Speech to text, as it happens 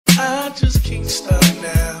just can't stop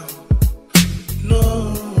now.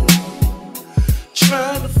 No,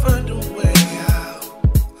 trying to find a way out.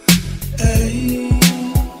 Hey,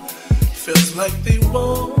 feels like they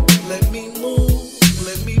won't let me move,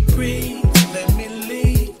 let me breathe, let me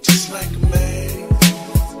leave, just like a maze,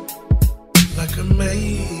 like a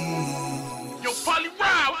maze. Yo,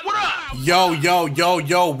 PolyRob, what up?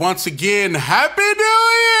 Yo, once again, Happy New Year!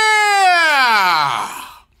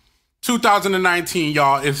 2019,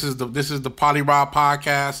 y'all. This is the PolyRob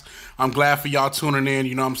podcast. I'm glad for y'all tuning in.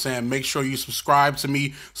 You know what I'm saying? Make sure you subscribe to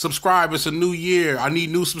me. Subscribe. It's a new year. I need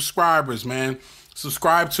new subscribers, man.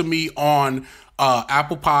 Subscribe to me on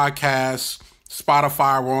Apple Podcasts,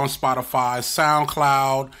 Spotify. We're on Spotify,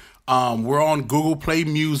 SoundCloud. We're on Google Play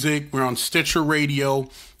Music. We're on Stitcher Radio.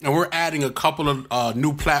 And we're adding a couple of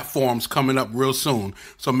new platforms coming up real soon.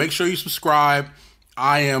 So make sure you subscribe.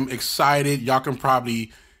 I am excited. Y'all can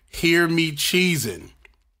probably hear me cheesing.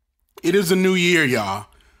 It is a new year, y'all.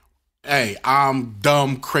 Hey, I'm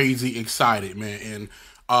dumb, crazy excited, man. And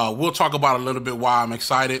we'll talk about a little bit why I'm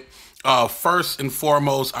excited. First and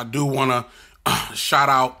foremost, I do want to shout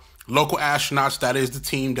out Local Astronauts. That is the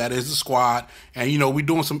team. That is the squad. And, you know, we're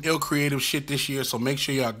doing some ill creative shit this year. So make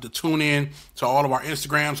sure y'all tune in to all of our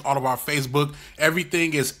Instagrams, all of our Facebook.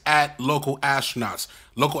 Everything is at Local Astronauts.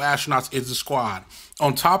 Local Astronauts is the squad.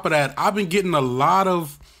 On top of that, I've been getting a lot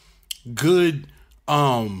of good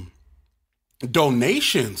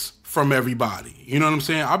donations from everybody. You know what I'm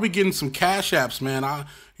saying? I'll be getting some cash apps, man. For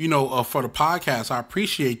the podcast, I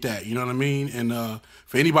appreciate that. You know what I mean? And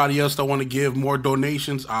for anybody else that want to give more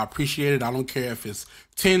donations, I appreciate it. I don't care if it's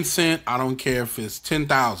 10 cents. I don't care if it's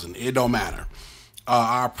 10,000. It don't matter.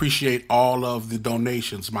 I appreciate all of the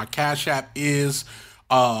donations. My cash app is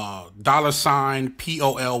 $PolyRob.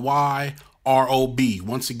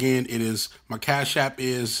 Once again, it is my cash app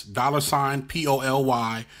is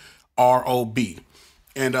 $PolyRob.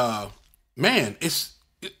 And man, it's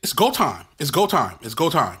go time. It's go time. It's go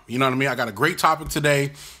time. You know what I mean? I got a great topic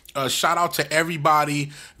today. Shout out to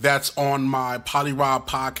everybody that's on my PolyRob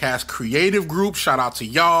podcast creative group. Shout out to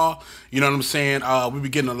y'all. You know what I'm saying? We've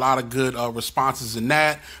been getting a lot of good responses in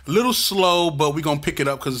that. A little slow, but we're going to pick it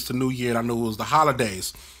up because it's the new year and I knew it was the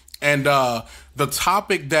holidays. And the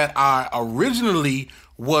topic that I originally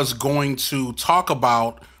was going to talk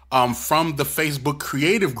about from the Facebook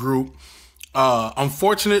creative group,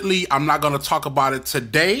 unfortunately, I'm not going to talk about it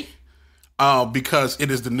today because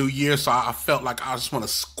it is the new year. So I felt like I just want to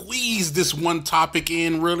squeeze this one topic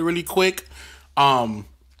in really, really quick and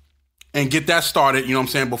get that started, you know what I'm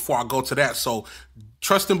saying, before I go to that. So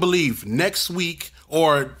trust and believe next week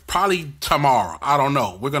or probably tomorrow, I don't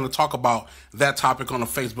know, we're going to talk about that topic on the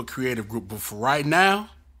Facebook creative group. But for right now,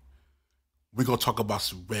 we're going to talk about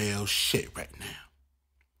some real shit right now.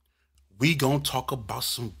 We going to talk about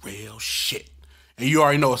some real shit. And you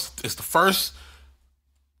already know it's the first.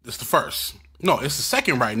 It's the first. No, it's the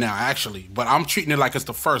second right now, actually. But I'm treating it like it's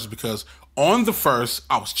the first because on the first,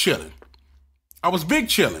 I was chilling. I was big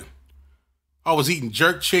chilling. I was eating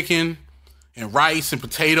jerk chicken and rice and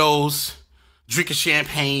potatoes, drinking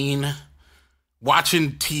champagne,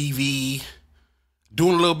 watching TV,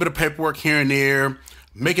 doing a little bit of paperwork here and there,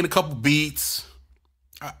 making a couple beats.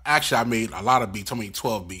 Actually, I made a lot of beats. I made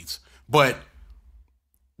 12 beats. But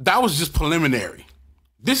that was just preliminary.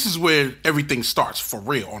 This is where everything starts for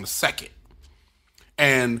real on the second.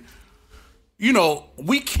 And, you know,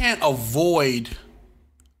 we can't avoid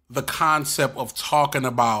the concept of talking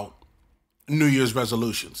about New Year's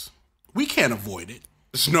resolutions. We can't avoid it.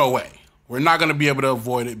 There's no way. We're not going to be able to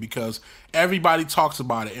avoid it because everybody talks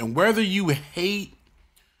about it. And whether you hate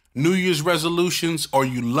New Year's resolutions or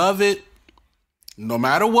you love it, no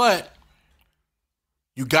matter what,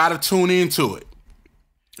 you got to tune into it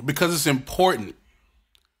because it's important.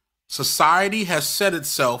 Society has set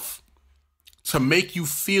itself to make you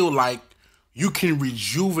feel like you can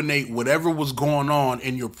rejuvenate whatever was going on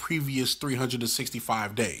in your previous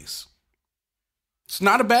 365 days. It's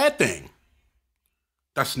not a bad thing.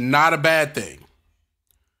 That's not a bad thing.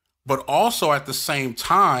 But also at the same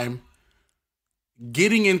time,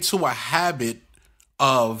 getting into a habit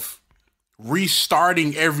of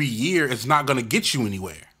restarting every year is not going to get you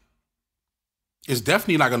anywhere. It's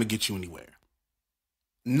definitely not going to get you anywhere.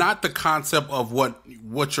 Not the concept of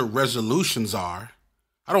what your resolutions are.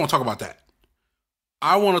 I don't want to talk about that.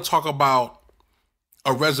 I want to talk about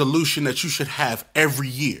a resolution that you should have every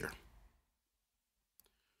year.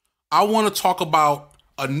 I want to talk about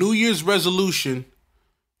a New Year's resolution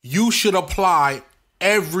you should apply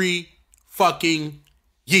every fucking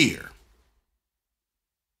year.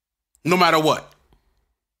 No matter what.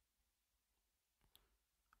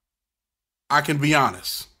 I can be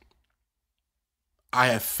honest. I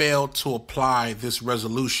have failed to apply this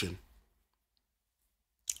resolution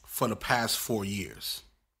for the past 4 years.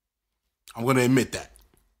 I'm going to admit that.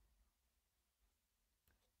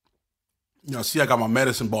 You know, see, I got my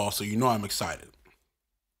medicine ball, so you know I'm excited.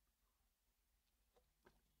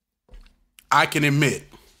 I can admit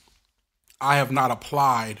I have not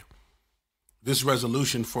applied this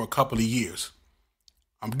resolution for a couple of years.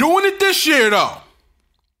 I'm doing it this year, though.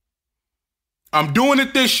 I'm doing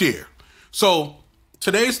it this year. So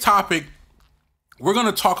today's topic, we're going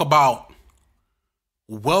to talk about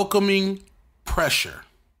welcoming pressure.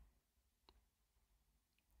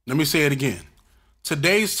 Let me say it again.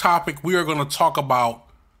 Today's topic, we are going to talk about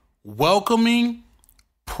welcoming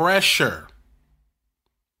pressure.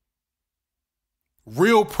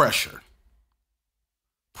 Real pressure.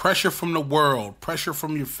 Pressure from the world, pressure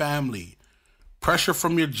from your family, pressure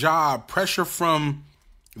from your job, pressure from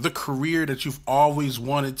the career that you've always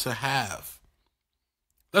wanted to have.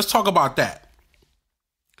 Let's talk about that.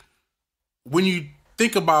 When you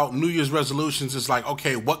think about New Year's resolutions, it's like,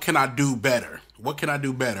 okay, what can I do better? What can I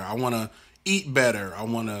do better? I want to eat better. I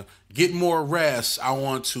want to get more rest. I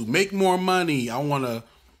want to make more money. I want to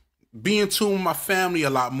be in tune with my family a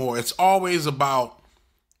lot more. It's always about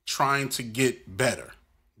trying to get better.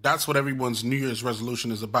 That's what everyone's New Year's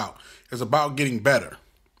resolution is about. It's about getting better.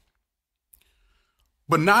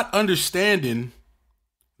 But not understanding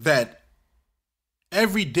that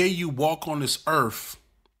every day you walk on this earth,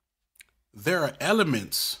 there are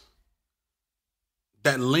elements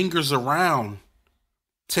that lingers around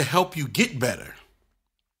to help you get better.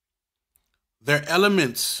 There are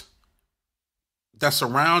elements that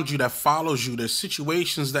surround you, that follows you. There's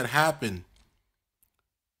situations that happen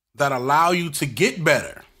that allow you to get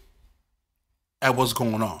better at what's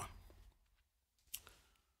going on.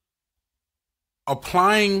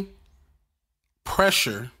 Applying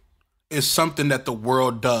pressure is something that the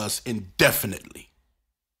world does indefinitely.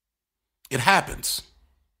 It happens.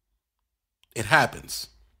 It happens.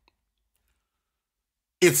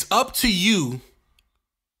 It's up to you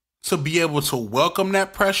to be able to welcome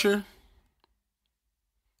that pressure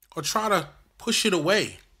or try to push it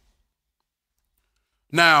away.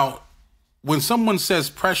 Now, when someone says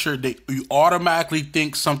pressure, you automatically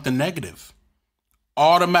think something negative.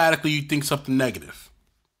 Automatically, you think something negative.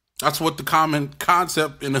 That's what the common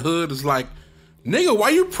concept in the hood is like. Nigga, why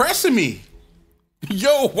you pressing me?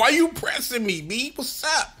 Yo, why you pressing me, B? What's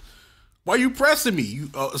up? Why you pressing me? You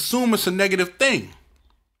assume it's a negative thing.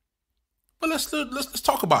 But let's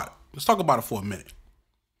talk about it. Let's talk about it for a minute.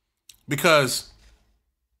 Because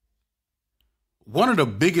one of the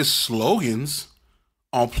biggest slogans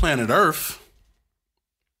on planet Earth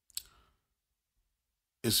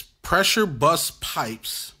is pressure busts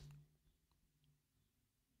pipes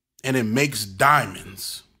and it makes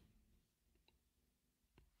diamonds.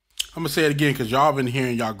 I'm going to say it again because y'all been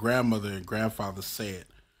hearing y'all grandmother and grandfather say it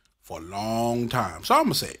for a long time. So I'm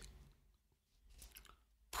going to say it.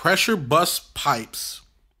 Pressure busts pipes.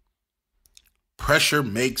 Pressure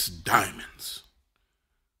makes diamonds.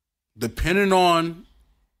 Depending on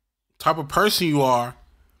the type of person you are,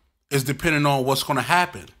 is depending on what's going to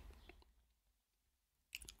happen.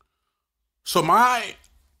 So my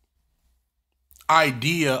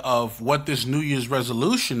idea of what this New Year's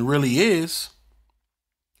resolution really is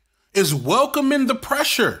welcoming the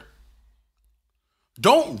pressure.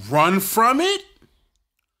 Don't run from it.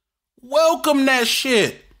 Welcome that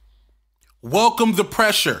shit. Welcome the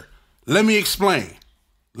pressure. Let me explain.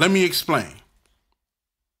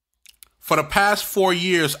 For the past 4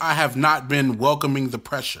 years, I have not been welcoming the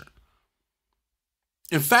pressure.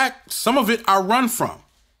 In fact, some of it I run from.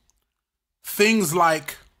 Things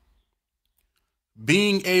like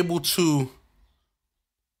being able to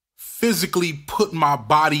physically put my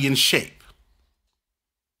body in shape.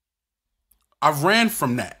 I've ran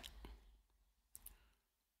from that.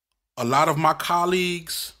 A lot of my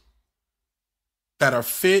colleagues that are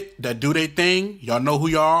fit, that do their thing, y'all know who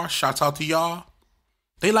y'all are, shouts out to y'all.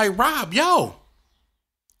 They like, Rob, yo,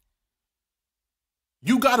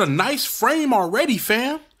 you got a nice frame already,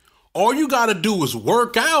 fam. All you got to do is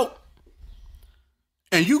work out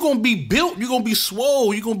and you're going to be built. You're going to be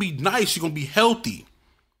swole. You're going to be nice. You're going to be healthy.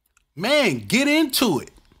 Man, get into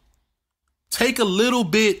it. Take a little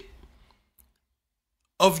bit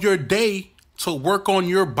of your day to work on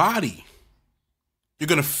your body. You're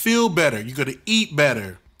going to feel better. You're going to eat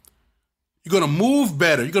better. You're going to move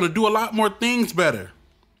better. You're going to do a lot more things better.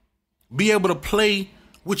 Be able to play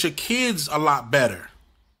with your kids a lot better.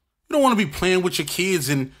 You don't want to be playing with your kids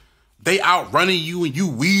and they outrunning you and you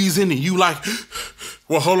wheezing and you like,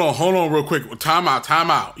 well, hold on real quick. Time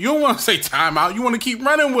out. You don't want to say time out. You want to keep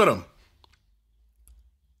running with them.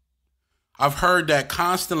 I've heard that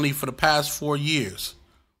constantly for the past 4 years.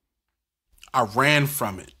 I ran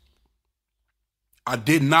from it. I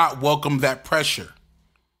did not welcome that pressure.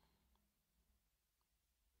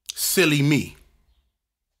 Silly me.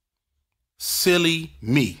 Silly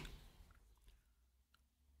me.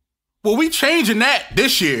 Well, we changing that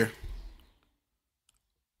this year.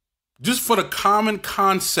 Just for the common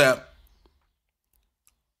concept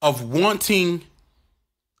of wanting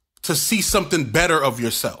to see something better of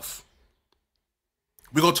yourself.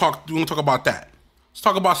 We're gonna talk about that. Let's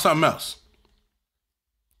talk about something else.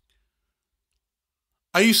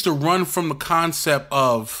 I used to run from the concept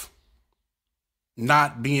of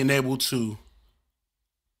not being able to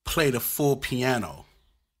play the full piano,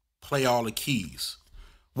 play all the keys.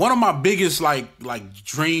 One of my biggest like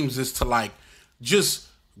dreams is to just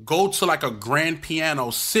go to a grand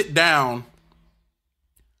piano, sit down,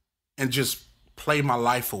 and just play my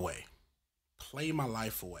life away. Play my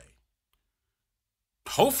life away.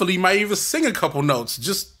 Hopefully, might even sing a couple notes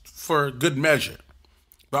just for good measure.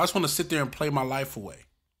 But I just want to sit there and play my life away.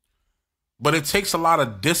 But it takes a lot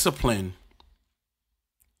of discipline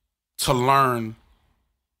to learn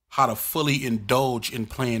how to fully indulge in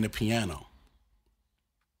playing the piano.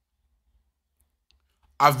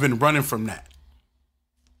 I've been running from that.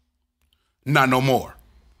 Not no more.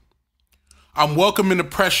 I'm welcoming the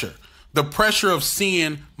pressure of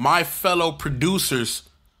seeing my fellow producers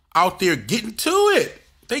out there getting to it.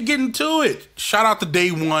 They getting to it. Shout out to Day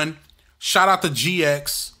One. Shout out to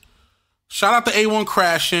GX. Shout out to A1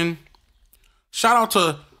 Crashing. Shout out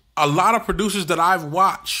to a lot of producers that I've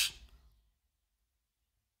watched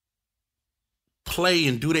play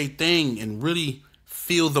and do their thing and really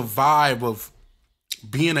feel the vibe of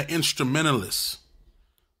being an instrumentalist.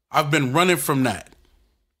 I've been running from that.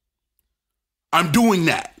 I'm doing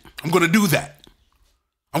that. I'm going to do that.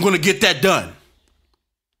 I'm going to get that done.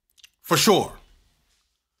 For sure.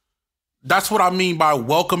 That's what I mean by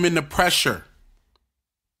welcoming the pressure.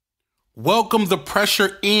 Welcome the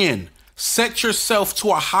pressure in. Set yourself to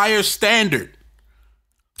a higher standard.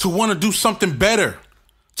 To want to do something better.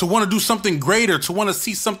 To want to do something greater. To want to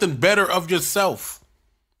see something better of yourself.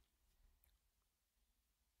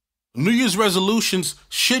 New Year's resolutions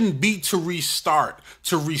shouldn't be to restart.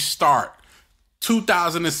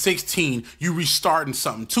 2016, you restarting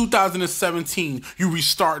something. 2017, you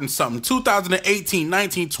restarting something. 2018,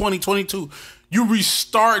 19, 20, 22, you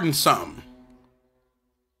restarting something.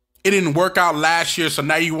 It didn't work out last year, so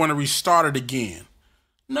now you want to restart it again.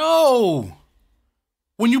 No.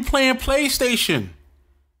 When you playing PlayStation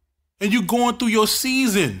and you going through your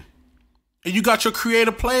season and you got your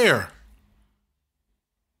creative player,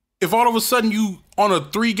 if all of a sudden you on a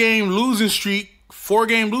 3-game losing streak,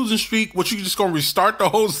 4-game losing streak, what, you just gonna restart the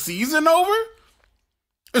whole season over?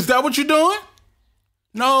 Is that what you're doing?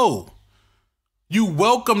 No. You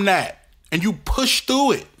welcome that and you push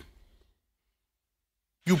through it.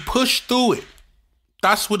 You push through it.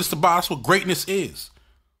 That's what it's about. That's what greatness is.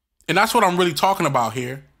 And that's what I'm really talking about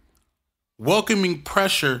here. Welcoming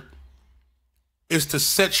pressure is to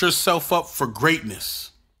set yourself up for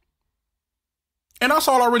greatness. And that's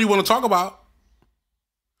all I really want to talk about.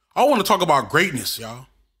 I want to talk about greatness, y'all.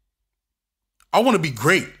 I want to be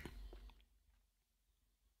great.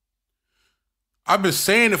 I've been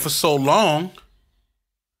saying it for so long,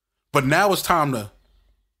 but now it's time to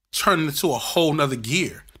turn it into a whole nother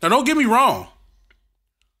gear. Now, don't get me wrong.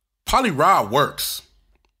 PolyRob works.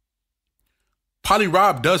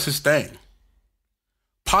 PolyRob does his thing.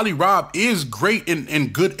 PolyRob is great in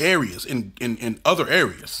good areas, in other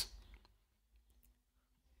areas.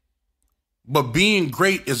 But being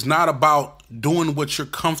great is not about doing what you're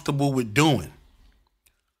comfortable with doing.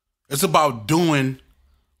 It's about doing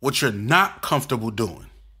what you're not comfortable doing.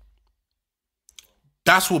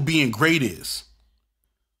 That's what being great is.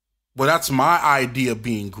 Well, that's my idea of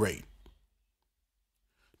being great.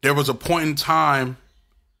 There was a point in time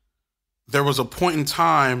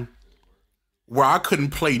where I couldn't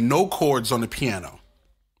play no chords on the piano.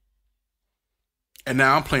 And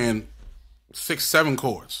now I'm playing 6, 7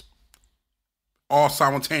 chords, all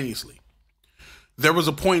simultaneously. There was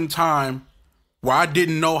a point in time where I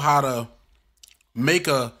didn't know how to make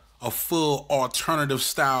a full alternative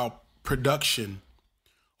style production.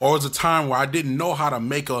 Or it was a time where I didn't know how to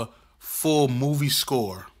make a full movie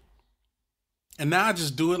score. And now I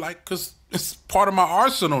just do it because it's part of my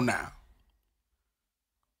arsenal now.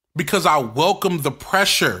 Because I welcome the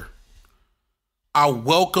pressure. I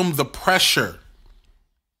welcome the pressure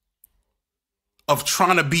of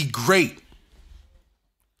trying to be great.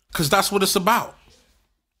 Because that's what it's about.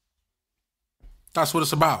 That's what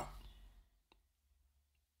it's about.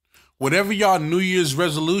 Whatever y'all New Year's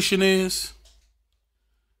resolution is,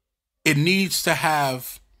 it needs to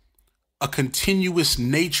have a continuous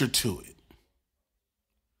nature to it.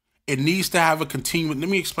 It needs to have a continuous. Let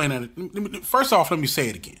me explain that. First off, let me say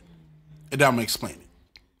it again, and then I'm gonna explain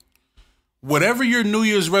it. Whatever your New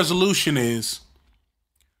Year's resolution is,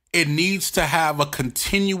 it needs to have a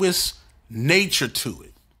continuous nature to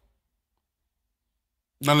it.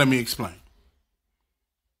 Now let me explain.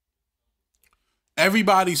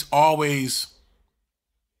 Everybody's always,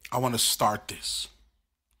 I want to start this.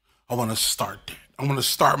 I want to start that. I want to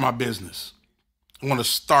start my business. I want to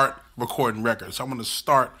start recording records. I want to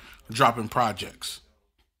start dropping projects.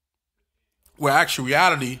 Where actual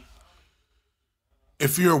reality,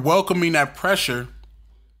 if you're welcoming that pressure,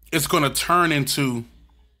 it's going to turn into,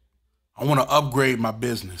 I want to upgrade my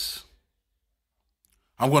business.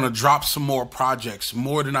 I'm going to drop some more projects,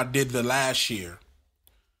 more than I did the last year.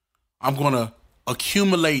 I'm going to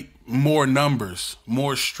accumulate more numbers,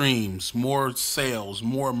 more streams, more sales,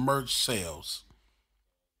 more merch sales.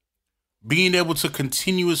 Being able to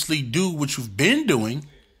continuously do what you've been doing,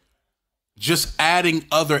 just adding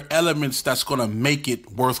other elements that's going to make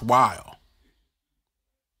it worthwhile.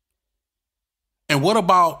 And what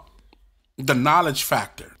about the knowledge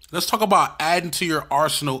factor? Let's talk about adding to your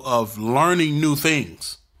arsenal of learning new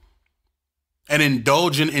things and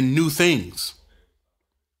indulging in new things.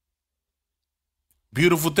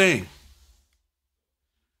 Beautiful thing.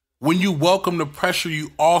 When you welcome the pressure,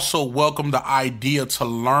 you also welcome the idea to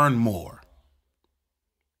learn more.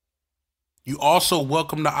 You also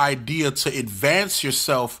welcome the idea to advance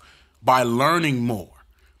yourself by learning more.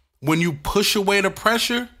 When you push away the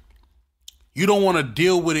pressure, you don't want to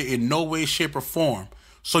deal with it in no way, shape, or form.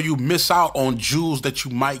 So you miss out on jewels that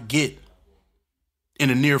you might get in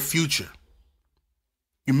the near future.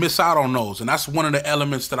 You miss out on those. And that's one of the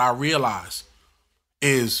elements that I realize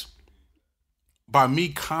is by me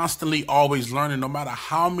constantly always learning, no matter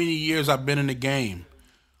how many years I've been in the game,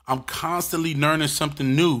 I'm constantly learning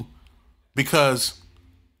something new because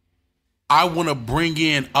I want to bring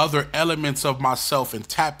in other elements of myself and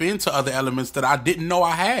tap into other elements that I didn't know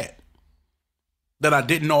I had.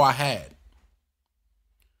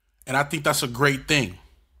 And I think that's a great thing.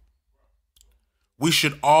 We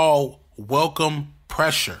should all welcome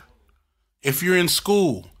pressure. If you're in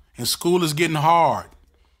school and school is getting hard,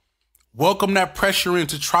 welcome that pressure in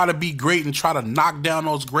to try to be great and try to knock down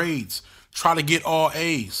those grades. Try to get all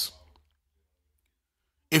A's.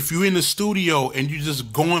 If you're in the studio and you're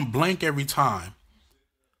just going blank every time,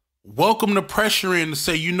 welcome the pressure in to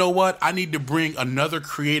say, you know what? I need to bring another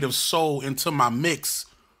creative soul into my mix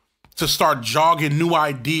to start jogging new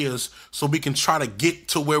ideas so we can try to get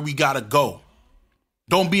to where we got to go.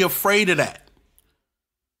 Don't be afraid of that.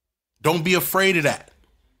 Don't be afraid of that.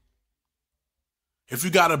 If you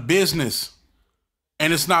got a business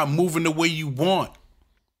and it's not moving the way you want,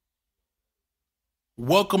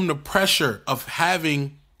 welcome the pressure of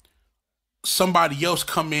having somebody else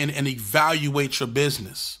come in and evaluate your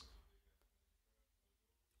business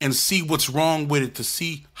and see what's wrong with it, to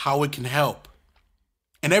see how it can help.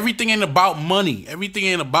 And everything ain't about money. Everything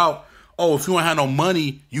ain't about, oh, if you don't have no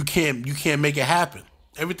money, you can't make it happen.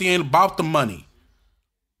 Everything ain't about the money.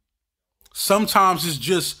 Sometimes it's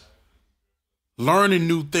just learning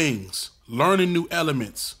new things, learning new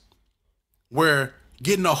elements, where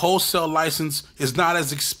getting a wholesale license is not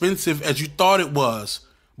as expensive as you thought it was,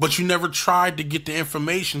 but you never tried to get the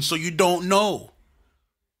information, so you don't know.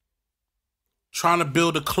 Trying to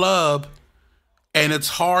build a club, and it's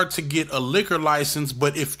hard to get a liquor license,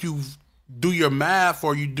 but if you do your math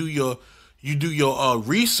or you do your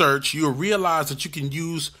research, you'll realize that you can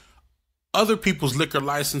use other people's liquor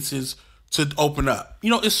licenses to open up. You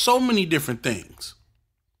know, it's so many different things.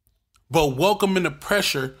 But welcoming the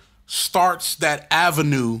pressure starts that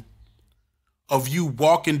avenue of you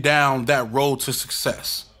walking down that road to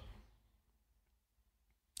success.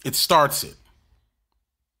 It starts it.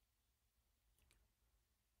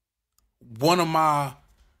 One of my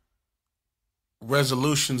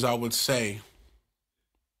resolutions, I would say,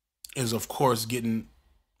 is, of course, getting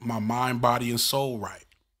my mind, body, and soul right.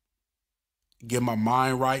 Get my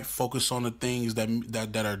mind right, focus on the things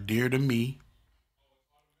that are dear to me.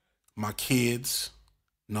 My kids,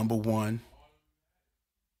 number one.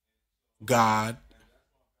 God,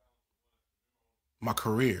 my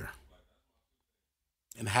career,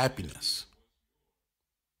 and happiness.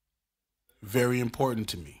 Very important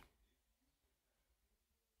to me.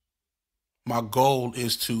 My goal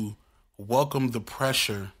is to welcome the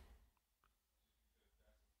pressure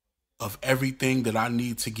of everything that I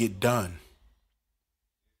need to get done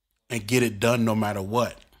and get it done no matter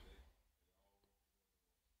what.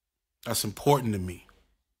 that's important to me.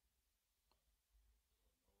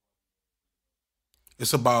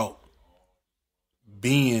 It's about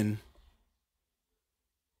being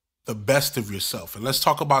the best of yourself. And let's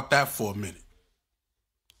talk about that for a minute.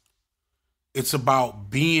 It's about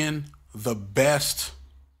being the best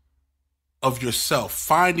of yourself,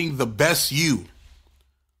 finding the best you,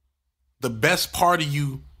 the best part of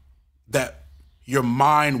you that your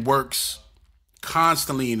mind works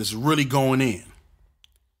constantly and is really going in.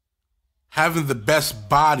 Having the best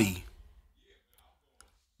body,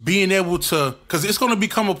 being able to, because it's going to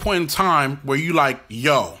become a point in time where you like,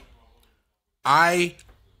 yo, I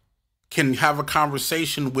can have a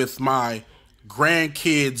conversation with my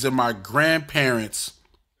grandkids and my grandparents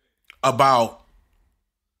about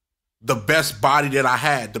the best body that I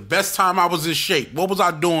had, the best time I was in shape. What was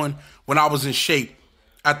I doing when I was in shape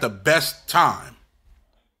at the best time?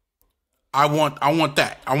 I want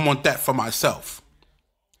that. I want that for myself.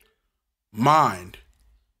 Mind,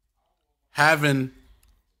 having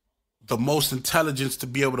the most intelligence to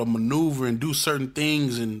be able to maneuver and do certain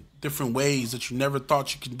things in different ways that you never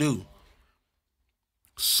thought you could do.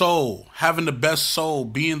 Soul, having the best soul,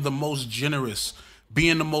 being the most generous,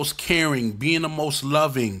 being the most caring, being the most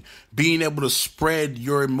loving, being able to spread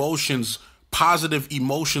your emotions, positive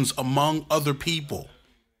emotions among other people.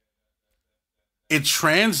 It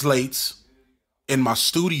translates in my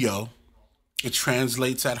studio. It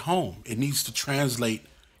translates at home. It needs to translate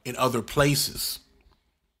in other places.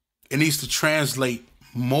 It needs to translate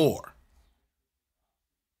more.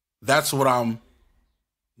 That's what I'm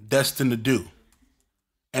destined to do.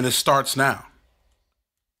 And it starts now.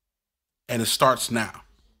 And it starts now.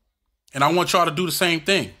 And I want y'all to do the same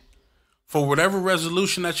thing. For whatever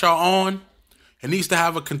resolution that y'all on, it needs to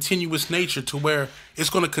have a continuous nature to where it's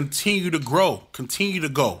going to continue to grow, continue to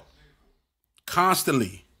go.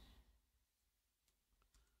 Constantly.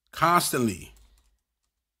 Constantly.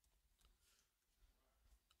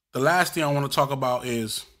 The last thing I want to talk about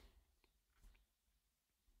is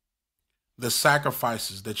the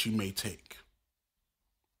sacrifices that you may take.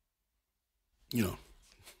 You know,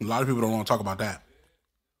 a lot of people don't want to talk about that.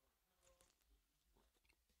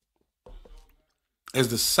 Is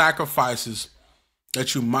the sacrifices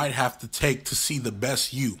that you might have to take to see the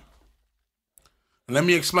best you. And let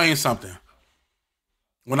me explain something.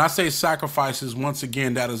 When I say sacrifices, once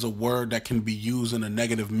again, that is a word that can be used in a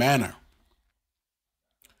negative manner.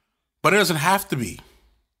 But it doesn't have to be.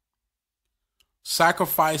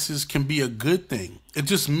 Sacrifices can be a good thing. It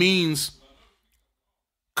just means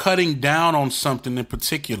cutting down on something in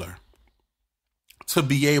particular to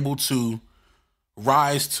be able to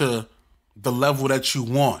rise to the level that you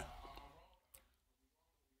want.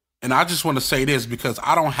 And I just want to say this because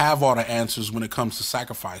I don't have all the answers when it comes to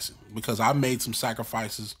sacrificing, because I made some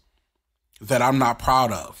sacrifices that I'm not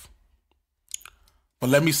proud of. But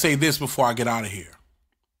let me say this before I get out of here.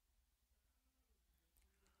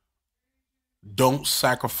 Don't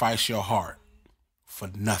sacrifice your heart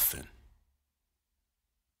for nothing.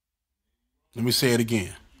 Let me say it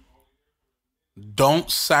again.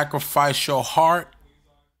 Don't sacrifice your heart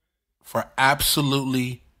for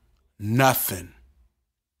absolutely nothing.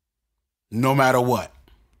 No matter what.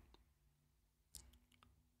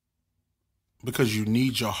 Because you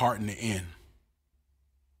need your heart in the end.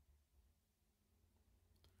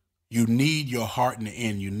 You need your heart in the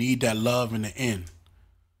end. You need that love in the end.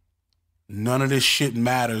 None of this shit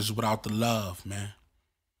matters without the love, man.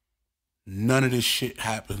 None of this shit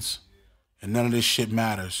happens and none of this shit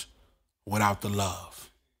matters without the love.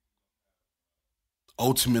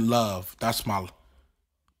 Ultimate love, that's my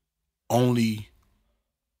only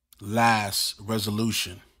last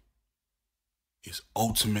resolution, is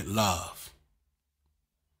ultimate love.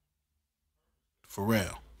 For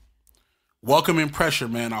real. Welcoming pressure,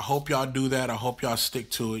 man. I hope y'all do that. I hope y'all stick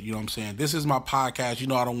to it. You know what I'm saying? This is my podcast. You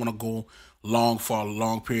know I don't want to go long for a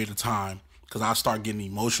long period of time because I start getting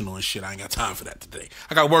emotional and shit. I ain't got time for that today.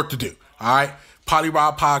 I got work to do. All right?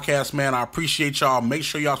 PolyRob podcast, man. I appreciate y'all. Make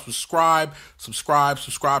sure y'all subscribe.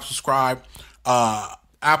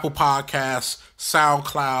 Apple Podcasts,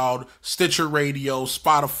 SoundCloud, Stitcher Radio,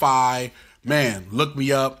 Spotify. Man, look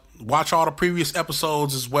me up. Watch all the previous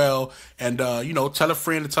episodes as well. And, tell a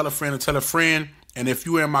friend to tell a friend to tell a friend. And if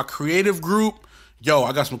you're in my creative group, yo,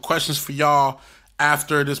 I got some questions for y'all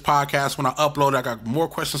after this podcast. When I upload, I got more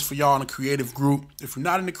questions for y'all in the creative group. If you're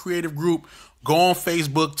not in the creative group, go on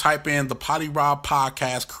Facebook, type in the PolyRob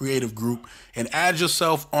Podcast Creative Group, and add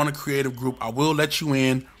yourself on the creative group. I will let you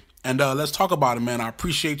in. And let's talk about it, man. I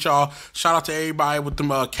appreciate y'all. Shout out to everybody with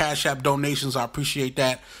them Cash App donations. I appreciate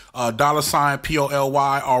that. $PolyRob.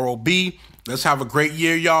 Let's have a great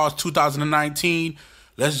year, y'all. It's 2019.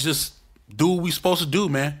 let's just do what we supposed to do,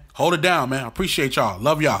 man. Hold it down, man. I appreciate y'all.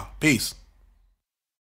 Love y'all. Peace.